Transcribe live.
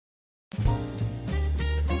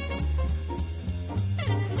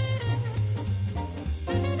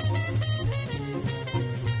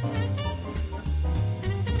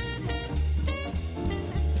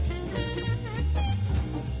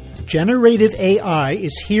Generative AI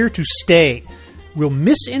is here to stay. Will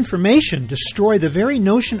misinformation destroy the very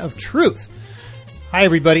notion of truth? Hi,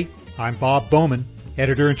 everybody. I'm Bob Bowman,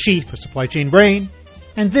 Editor-in-Chief of Supply Chain Brain,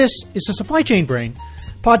 and this is the Supply Chain Brain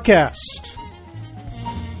podcast.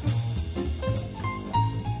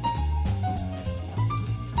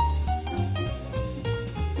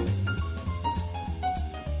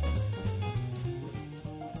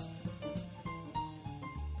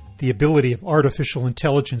 The ability of artificial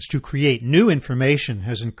intelligence to create new information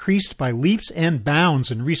has increased by leaps and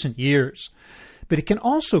bounds in recent years, but it can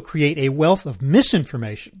also create a wealth of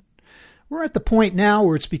misinformation. We're at the point now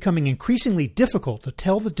where it's becoming increasingly difficult to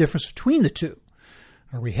tell the difference between the two.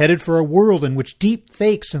 Are we headed for a world in which deep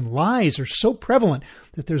fakes and lies are so prevalent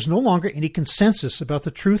that there's no longer any consensus about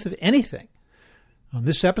the truth of anything? On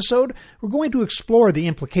this episode, we're going to explore the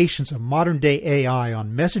implications of modern-day AI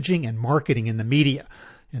on messaging and marketing in the media,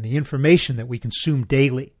 and the information that we consume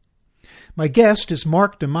daily. My guest is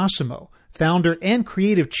Mark DeMassimo, founder and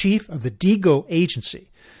creative chief of the Digo agency.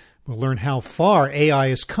 We'll learn how far AI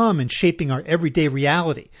has come in shaping our everyday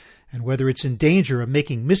reality and whether it's in danger of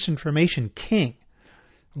making misinformation king.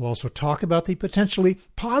 We'll also talk about the potentially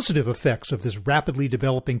positive effects of this rapidly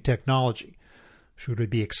developing technology. Should we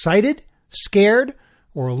be excited, scared,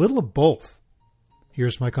 or a little of both?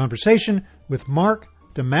 Here's my conversation with Mark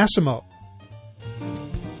DeMassimo.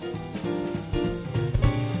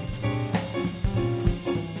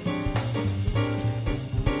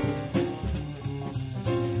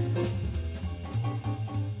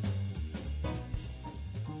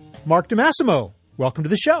 Mark DeMassimo, welcome to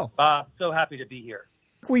the show. So happy to be here.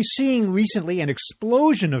 We've seen recently an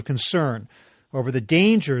explosion of concern over the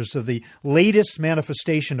dangers of the latest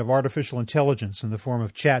manifestation of artificial intelligence in the form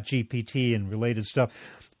of ChatGPT and related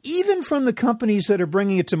stuff, even from the companies that are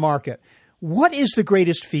bringing it to market. What is the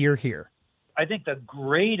greatest fear here? I think the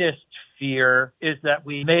greatest fear is that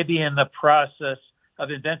we may be in the process of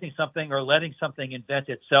inventing something or letting something invent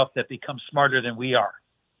itself that becomes smarter than we are.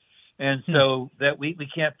 And so that we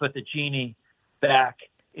can't put the genie back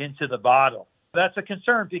into the bottle. That's a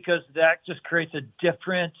concern because that just creates a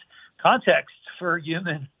different context for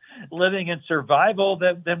human living and survival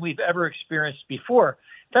than we've ever experienced before.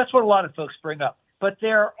 That's what a lot of folks bring up. But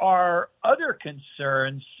there are other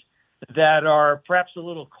concerns that are perhaps a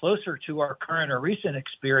little closer to our current or recent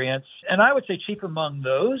experience. And I would say chief among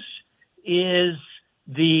those is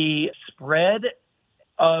the spread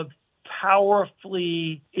of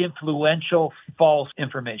powerfully influential false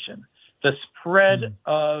information, the spread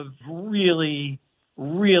of really,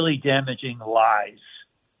 really damaging lies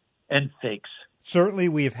and fakes. Certainly,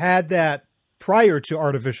 we've had that prior to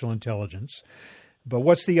artificial intelligence. But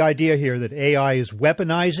what's the idea here, that AI is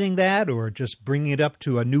weaponizing that or just bringing it up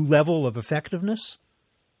to a new level of effectiveness?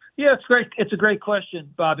 Yeah, it's great. It's a great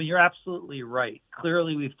question, Bob, and you're absolutely right.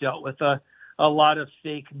 Clearly, we've dealt with a lot of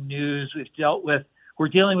fake news. We're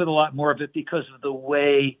dealing with a lot more of it because of the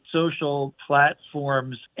way social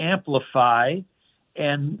platforms amplify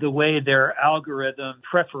and the way their algorithm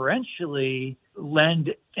preferentially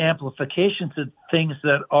lend amplification to things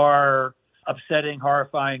that are upsetting,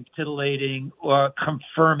 horrifying, titillating, or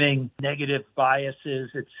confirming negative biases,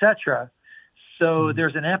 etc. So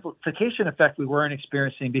there's an amplification effect we weren't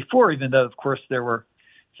experiencing before, even though, of course, there were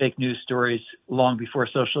fake news stories long before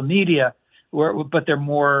social media, but they're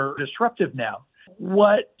more disruptive now.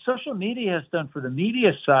 What social media has done for the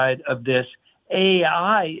media side of this,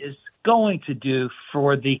 AI is going to do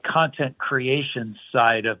for the content creation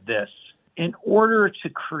side of this. In order to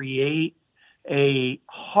create a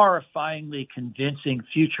horrifyingly convincing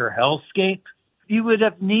future hellscape, you would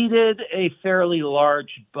have needed a fairly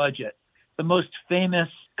large budget. The most famous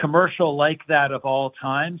commercial like that of all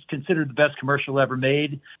times, considered the best commercial ever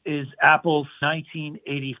made, is Apple's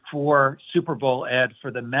 1984 Super Bowl ad for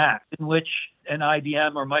the Mac, in which an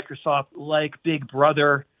IBM or Microsoft like Big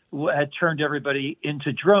Brother had turned everybody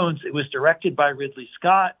into drones. It was directed by Ridley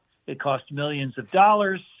Scott. It cost millions of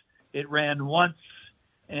dollars. It ran once,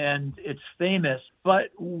 and it's famous. But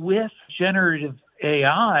with generative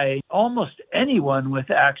AI, almost anyone with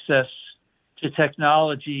access to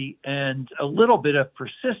technology and a little bit of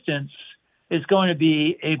persistence is going to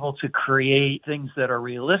be able to create things that are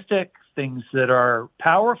realistic, things that are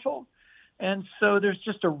powerful. And so there's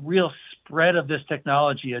just a real spread of this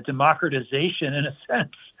technology, a democratization in a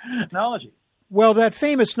sense, technology. Well, that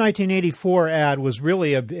famous 1984 ad was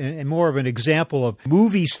really more of an example of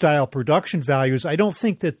movie-style production values. I don't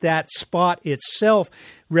think that spot itself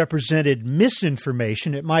represented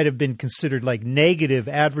misinformation. It might have been considered like negative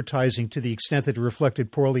advertising to the extent that it reflected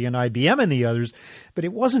poorly on IBM and the others, but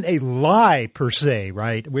it wasn't a lie per se,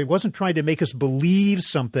 right? It wasn't trying to make us believe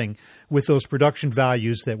something with those production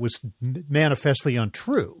values that was manifestly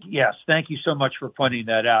untrue. Yes, thank you so much for pointing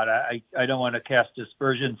that out. I don't want to cast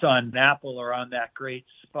aspersions on Apple or on that great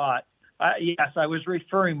spot. Yes, I was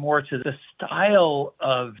referring more to the style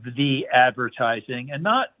of the advertising, and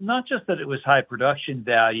not just that it was high production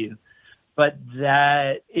value, but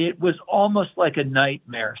that it was almost like a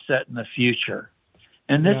nightmare set in the future.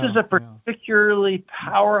 And this is a particularly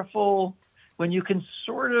powerful, when you can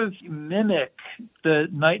sort of mimic the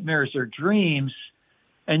nightmares or dreams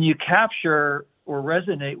and you capture or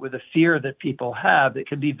resonate with the fear that people have, it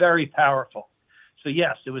can be very powerful. So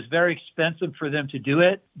yes, it was very expensive for them to do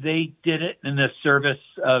it. They did it in the service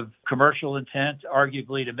of commercial intent,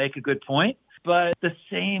 arguably to make a good point. But the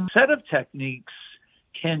same set of techniques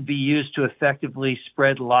can be used to effectively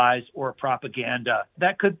spread lies or propaganda.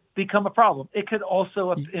 That could become a problem. It could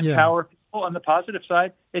also empower people on the positive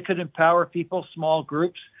side. It could empower people, small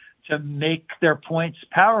groups, to make their points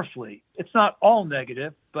powerfully. It's not all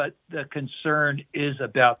negative, but the concern is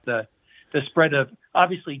about the spread of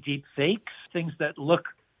obviously deep fakes, things that look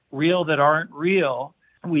real that aren't real,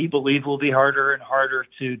 we believe will be harder and harder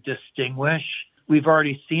to distinguish. We've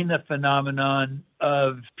already seen the phenomenon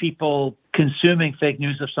of people consuming fake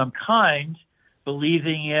news of some kind,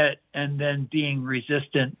 believing it, and then being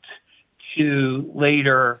resistant to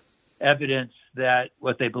later evidence that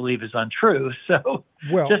what they believe is untrue. So,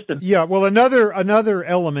 another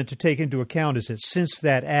element to take into account is that since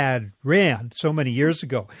that ad ran so many years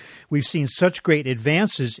ago, we've seen such great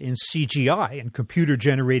advances in CGI and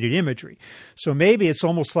computer-generated imagery. So maybe it's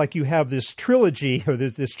almost like you have this trilogy or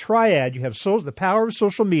this triad. You have the power of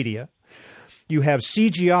social media. You have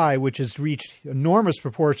CGI, which has reached enormous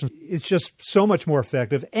proportions. It's just so much more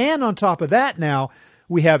effective. And on top of that now,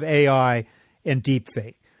 we have AI and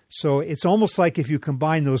deepfake. So it's almost like if you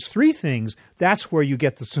combine those three things, that's where you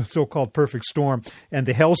get the so-called perfect storm and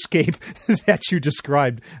the hellscape that you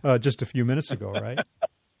described just a few minutes ago, right?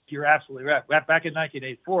 You're absolutely right. Back in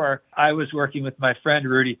 1984, I was working with my friend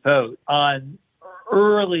Rudy Pote on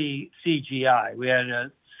early CGI. We had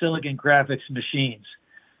Silicon Graphics machines.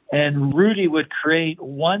 And Rudy would create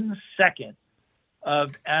 1 second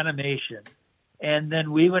of animation, and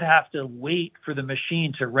then we would have to wait for the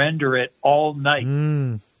machine to render it all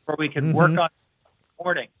night. Where we could work on it in the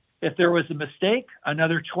morning. If there was a mistake,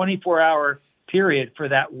 another 24-hour period for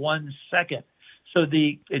that 1 second. So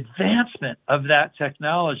the advancement of that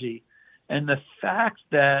technology and the fact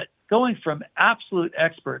that going from absolute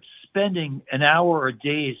experts spending an hour or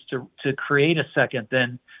days to create a second,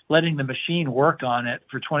 then letting the machine work on it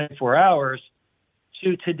for 24 hours,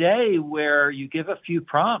 to today where you give a few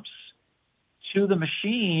prompts to the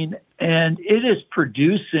machine, and it is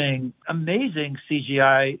producing amazing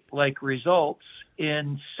CGI-like results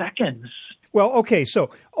in seconds. Well, okay,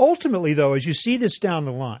 so ultimately, though, as you see this down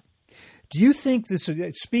the line, do you think this,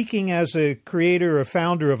 speaking as a creator or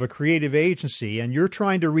founder of a creative agency, and you're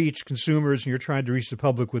trying to reach consumers and you're trying to reach the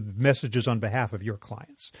public with messages on behalf of your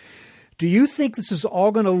clients, do you think this is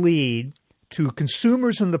all going to lead to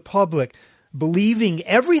consumers and the public believing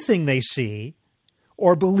everything they see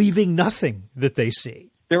or believing nothing that they see?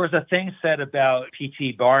 There was a thing said about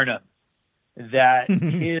P.T. Barnum that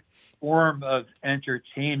his form of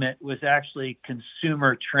entertainment was actually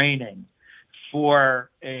consumer training for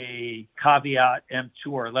a caveat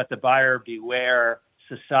emptor, let the buyer beware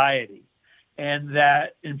society. And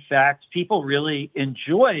that, in fact, people really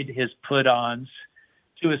enjoyed his put-ons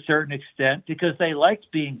to a certain extent because they liked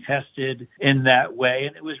being tested in that way,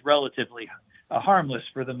 and it was relatively harmless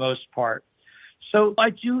for the most part. So I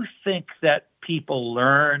do think that people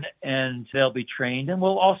learn and they'll be trained, and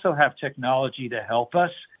we'll also have technology to help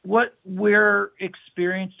us. What we're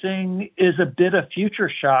experiencing is a bit of future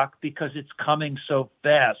shock because it's coming so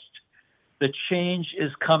fast. The change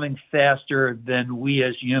is coming faster than we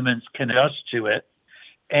as humans can adjust to it.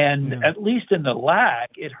 And at least in the lag,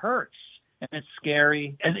 it hurts and it's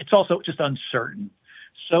scary and it's also just uncertain.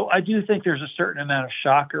 So I do think there's a certain amount of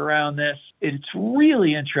shock around this. It's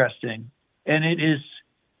really interesting. And it is,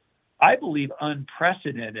 I believe,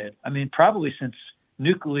 unprecedented. I mean, probably since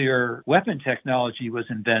nuclear weapon technology was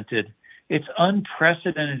invented, it's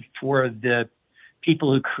unprecedented for the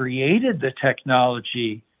people who created the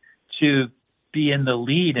technology to be in the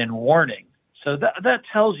lead in warning. So that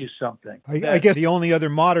tells you something. I guess the only other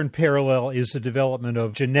modern parallel is the development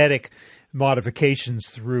of genetic modifications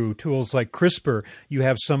through tools like CRISPR. You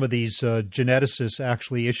have some of these geneticists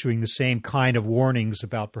actually issuing the same kind of warnings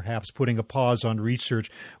about perhaps putting a pause on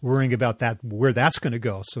research, worrying about that, where that's going to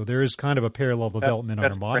go. So there is kind of a parallel development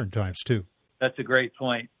under modern times, too. That's a great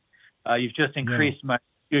point. You've just increased my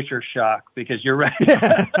future shock, because you're right.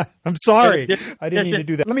 I'm sorry. I didn't need to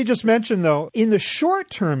do that. Let me just mention, though, in the short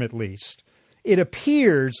term at least, it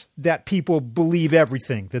appears that people believe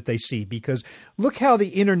everything that they see, because look how the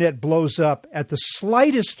internet blows up at the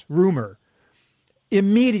slightest rumor.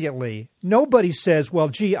 Immediately, nobody says, well,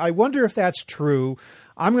 gee, I wonder if that's true.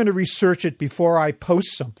 I'm going to research it before I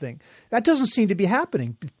post something. That doesn't seem to be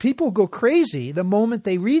happening. People go crazy the moment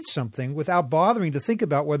they read something without bothering to think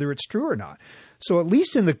about whether it's true or not. So at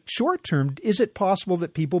least in the short term, is it possible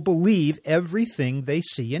that people believe everything they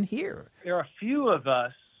see and hear? There are a few of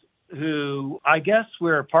us who, I guess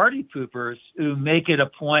we're party poopers, who make it a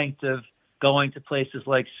point of going to places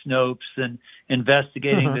like Snopes and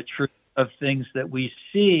investigating the truth of things that we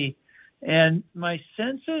see. And my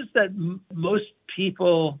sense is that most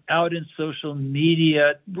people out in social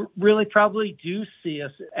media really probably do see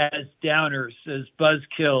us as downers, as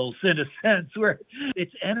buzzkills, in a sense, where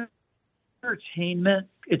it's entertainment,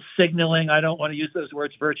 it's signaling. I don't want to use those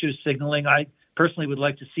words, virtue signaling. I personally would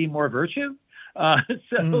like to see more virtue.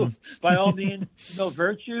 By all means, no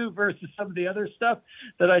virtue versus some of the other stuff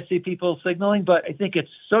that I see people signaling. But I think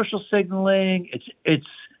it's social signaling. It's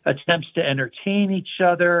attempts to entertain each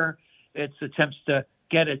other. It's attempts to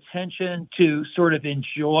get attention, to sort of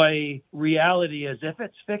enjoy reality as if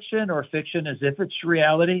it's fiction, or fiction as if it's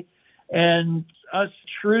reality. And us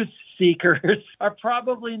truth seekers are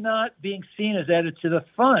probably not being seen as added to the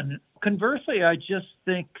fun. Conversely, I just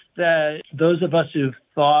think that those of us who've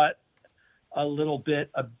thought a little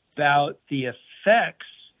bit about the effects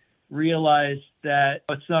realize that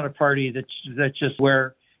it's not a party that's just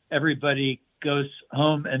where everybody goes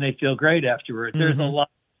home and they feel great afterwards. There's a lot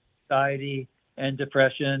of anxiety and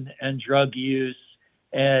depression and drug use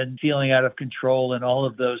and feeling out of control and all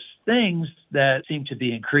of those things that seem to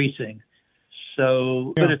be increasing.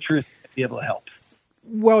 So a bit of truth might be able to help.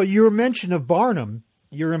 Well, your mention of Barnum,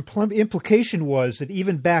 your implication was that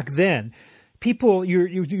even back then, people,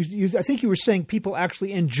 I think you were saying people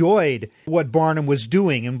actually enjoyed what Barnum was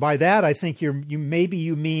doing, and by that I think you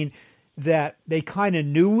mean that they kind of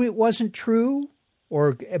knew it wasn't true,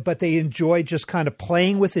 but they enjoyed just kind of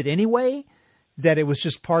playing with it anyway. That it was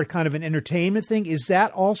just part kind of an entertainment thing. Is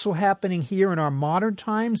that also happening here in our modern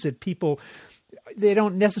times? That people, they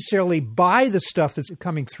don't necessarily buy the stuff that's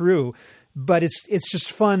coming through, but it's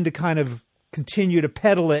just fun to kind of continue to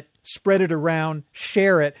peddle it, spread it around,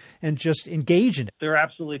 share it, and just engage in it. They're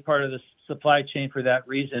absolutely part of the supply chain for that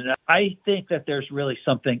reason. I think that there's really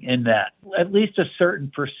something in that. At least a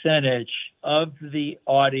certain percentage of the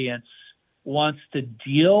audience wants to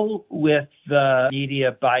deal with the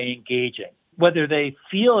media by engaging. Whether they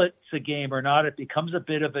feel it's a game or not, it becomes a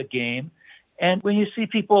bit of a game. And when you see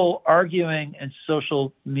people arguing in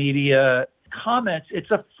social media comments,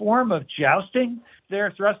 it's a form of jousting.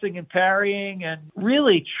 They're thrusting and parrying and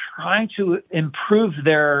really trying to improve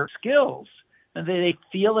their skills. And they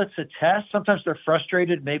feel it's a test. Sometimes they're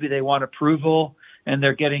frustrated. Maybe they want approval and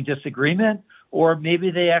they're getting disagreement. Or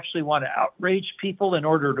maybe they actually want to outrage people in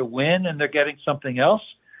order to win and they're getting something else.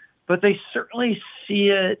 But they certainly see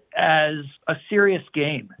it as a serious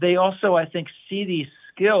game. They also, I think, see these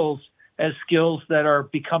skills as skills that are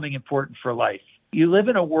becoming important for life. You live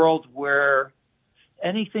in a world where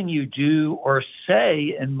anything you do or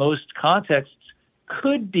say in most contexts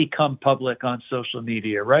could become public on social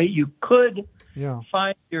media, right? You could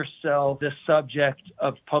find yourself the subject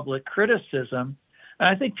of public criticism. And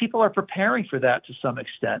I think people are preparing for that to some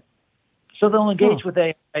extent. So they'll engage with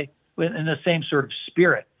AI in the same sort of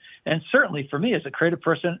spirit. And certainly for me as a creative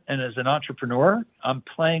person and as an entrepreneur, I'm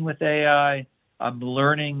playing with AI. I'm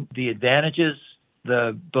learning the advantages,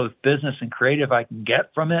 the both business and creative I can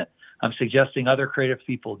get from it. I'm suggesting other creative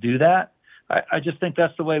people do that. I just think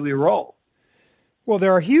that's the way we roll. Well,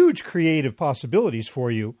 there are huge creative possibilities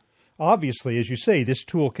for you. Obviously, as you say, this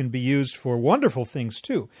tool can be used for wonderful things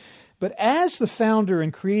too. But as the founder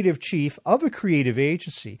and creative chief of a creative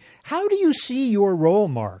agency, how do you see your role,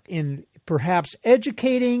 Mark, in perhaps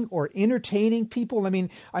educating or entertaining people? I mean,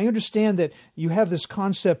 I understand that you have this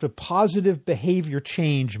concept of positive behavior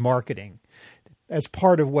change marketing as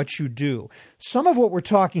part of what you do. Some of what we're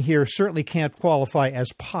talking here certainly can't qualify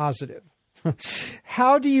as positive.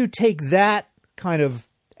 How do you take that kind of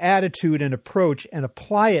attitude and approach and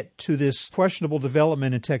apply it to this questionable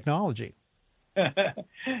development in technology?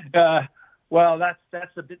 Well, that's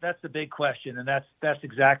the big question, and that's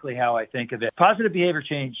exactly how I think of it. Positive behavior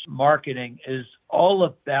change marketing is all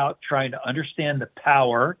about trying to understand the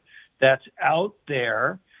power that's out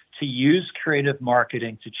there to use creative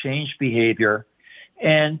marketing to change behavior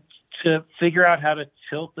and to figure out how to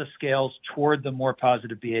tilt the scales toward the more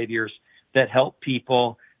positive behaviors that help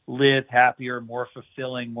people live happier, more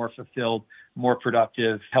fulfilling, more fulfilled, more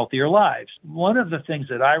productive, healthier lives. One of the things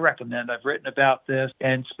that I recommend, I've written about this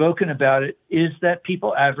and spoken about it, is that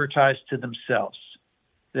people advertise to themselves,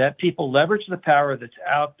 that people leverage the power that's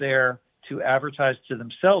out there to advertise to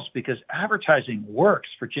themselves, because advertising works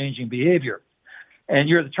for changing behavior. And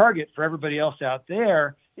you're the target for everybody else out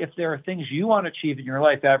there. If there are things you want to achieve in your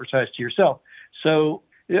life, advertise to yourself. So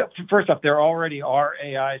first off, there already are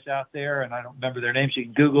AIs out there, and I don't remember their names. You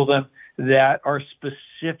can Google them, that are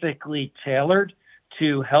specifically tailored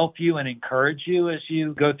to help you and encourage you as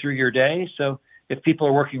you go through your day. So if people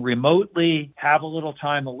are working remotely, have a little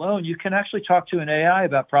time alone, you can actually talk to an AI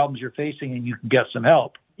about problems you're facing and you can get some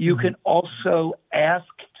help. You can also ask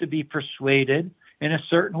to be persuaded in a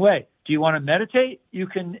certain way. Do you want to meditate? You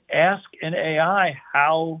can ask an AI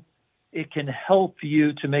how it can help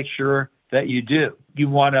you to make sure that you do. You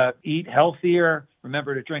want to eat healthier?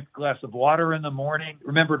 Remember to drink a glass of water in the morning.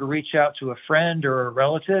 Remember to reach out to a friend or a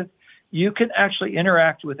relative. You can actually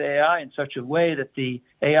interact with AI in such a way that the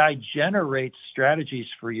AI generates strategies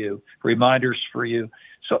for you, reminders for you.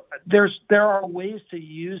 So there are ways to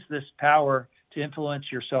use this power to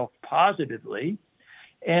influence yourself positively.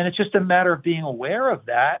 And it's just a matter of being aware of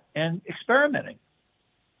that and experimenting.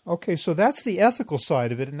 Okay, so that's the ethical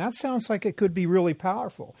side of it, and that sounds like it could be really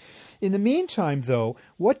powerful. In the meantime, though,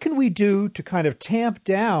 what can we do to kind of tamp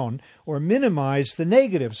down or minimize the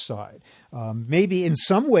negative side? Maybe in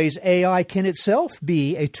some ways AI can itself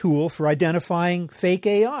be a tool for identifying fake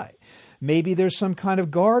AI. Maybe there's some kind of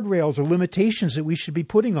guardrails or limitations that we should be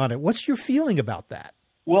putting on it. What's your feeling about that?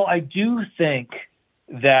 Well, I do think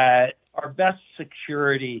that our best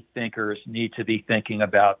security thinkers need to be thinking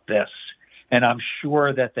about this. And I'm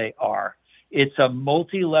sure that they are. It's a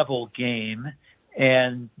multi-level game,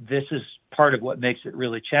 and this is part of what makes it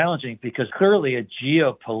really challenging, because clearly a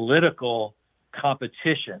geopolitical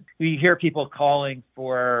competition. We hear people calling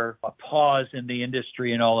for a pause in the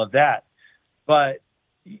industry and all of that. But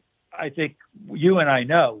I think you and I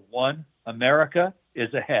know, one, America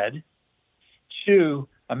is ahead. Two,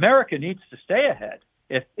 America needs to stay ahead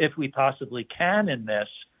if we possibly can in this,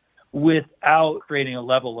 without creating a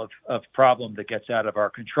level of problem that gets out of our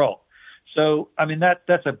control. So, I mean,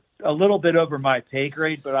 that's a little bit over my pay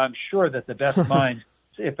grade, but I'm sure that the best minds,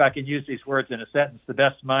 if I can use these words in a sentence, the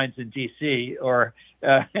best minds in D.C. or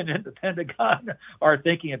and in the Pentagon are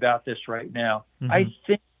thinking about this right now. Mm-hmm. I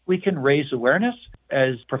think we can raise awareness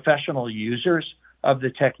as professional users of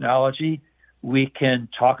the technology. We can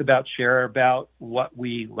share about what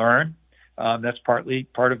we learn. That's part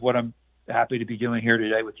of what I'm happy to be doing here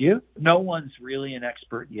today with you. No one's really an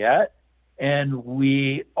expert yet, and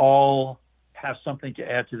we all have something to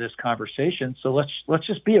add to this conversation. So let's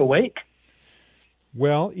just be awake.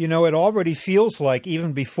 Well, it already feels like,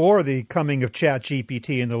 even before the coming of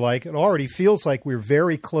ChatGPT and the like, it already feels like we're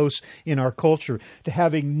very close in our culture to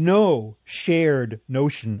having no shared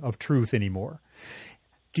notion of truth anymore.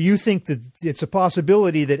 Do you think that it's a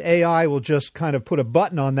possibility that AI will just kind of put a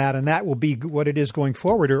button on that and that will be what it is going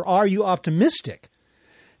forward? Or are you optimistic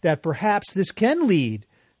that perhaps this can lead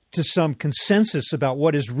to some consensus about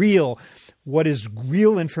what is real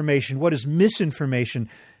information, what is misinformation?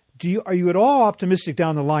 Are you at all optimistic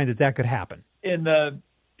down the line that could happen? In the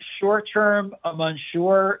short term, I'm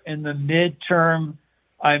unsure. In the midterm,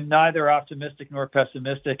 I'm neither optimistic nor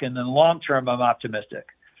pessimistic. And in the long term, I'm optimistic.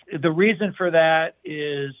 The reason for that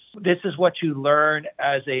is this is what you learn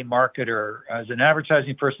as a marketer, as an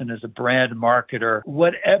advertising person, as a brand marketer.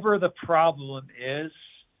 Whatever the problem is,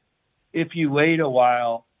 if you wait a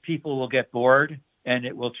while, people will get bored and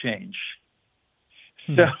it will change.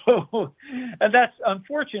 So, and that's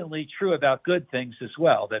unfortunately true about good things as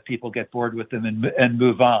well, that people get bored with them and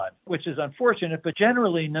move on, which is unfortunate. But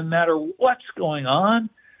generally, no matter what's going on,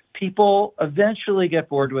 people eventually get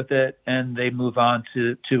bored with it and they move on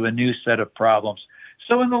to a new set of problems.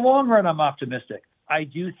 So in the long run, I'm optimistic. I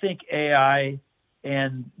do think AI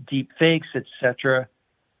and deep fakes, et cetera,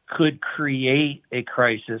 could create a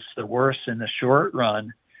crisis, the worst in the short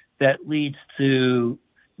run, that leads to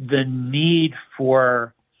the need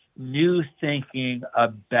for new thinking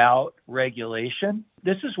about regulation.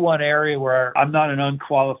 This is one area where I'm not an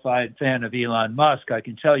unqualified fan of Elon Musk, I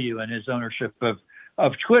can tell you, and his ownership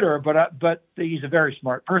of Twitter, but he's a very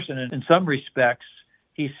smart person. And in some respects,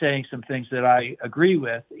 he's saying some things that I agree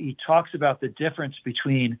with. He talks about the difference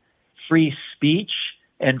between free speech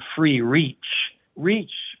and free reach.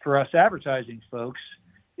 Reach, for us advertising folks,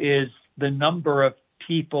 is the number of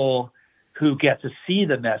people who get to see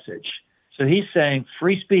the message. So he's saying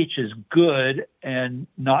free speech is good and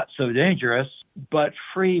not so dangerous, but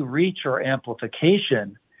free reach or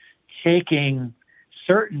amplification, taking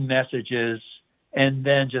certain messages and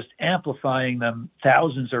then just amplifying them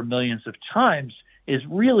thousands or millions of times, is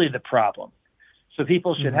really the problem. So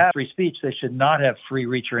people should have free speech. They should not have free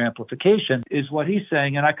reach or amplification, is what he's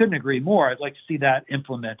saying. And I couldn't agree more. I'd like to see that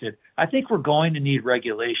implemented. I think we're going to need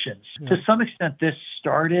regulations. To some extent, this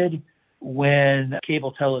started when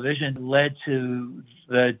cable television led to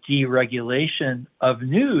the deregulation of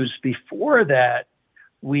news. Before that,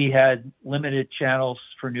 we had limited channels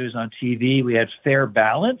for news on TV. We had fair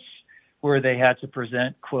balance, where they had to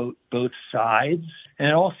present, quote, both sides. And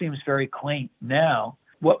it all seems very quaint now.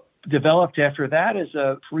 What developed after that is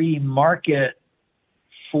a free market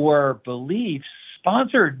for beliefs,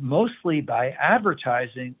 sponsored mostly by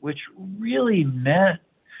advertising, which really meant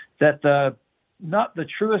that not the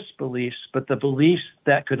truest beliefs, but the beliefs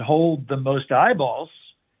that could hold the most eyeballs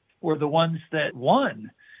were the ones that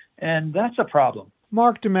won. And that's a problem.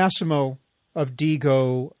 Mark DeMassimo of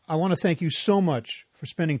Digo, I want to thank you so much for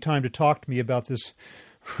spending time to talk to me about this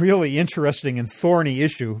really interesting and thorny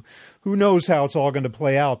issue. Who knows how it's all going to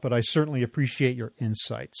play out, but I certainly appreciate your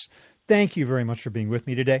insights. Thank you very much for being with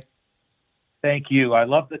me today. Thank you. I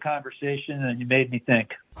love the conversation, and you made me think.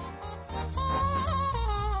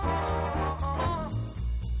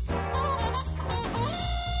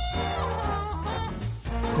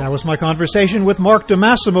 That was my conversation with Mark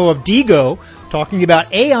DeMassimo of Digo, talking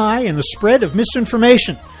about AI and the spread of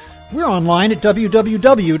misinformation. We're online at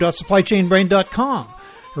www.supplychainbrain.com,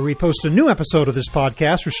 where we post a new episode of this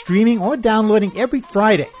podcast for streaming or downloading every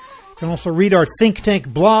Friday. You can also read our Think Tank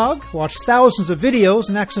blog, watch thousands of videos,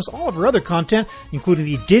 and access all of our other content, including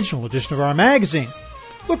the digital edition of our magazine.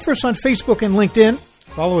 Look for us on Facebook and LinkedIn.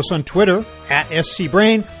 Follow us on Twitter,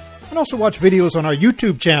 @SCBrain, and also watch videos on our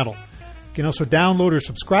YouTube channel. You can also download or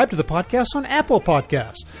subscribe to the podcast on Apple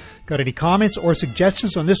Podcasts. Got any comments or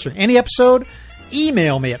suggestions on this or any episode?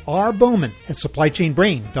 Email me at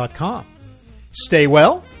rbowman@supplychainbrain.com. Stay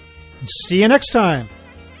well, and see you next time.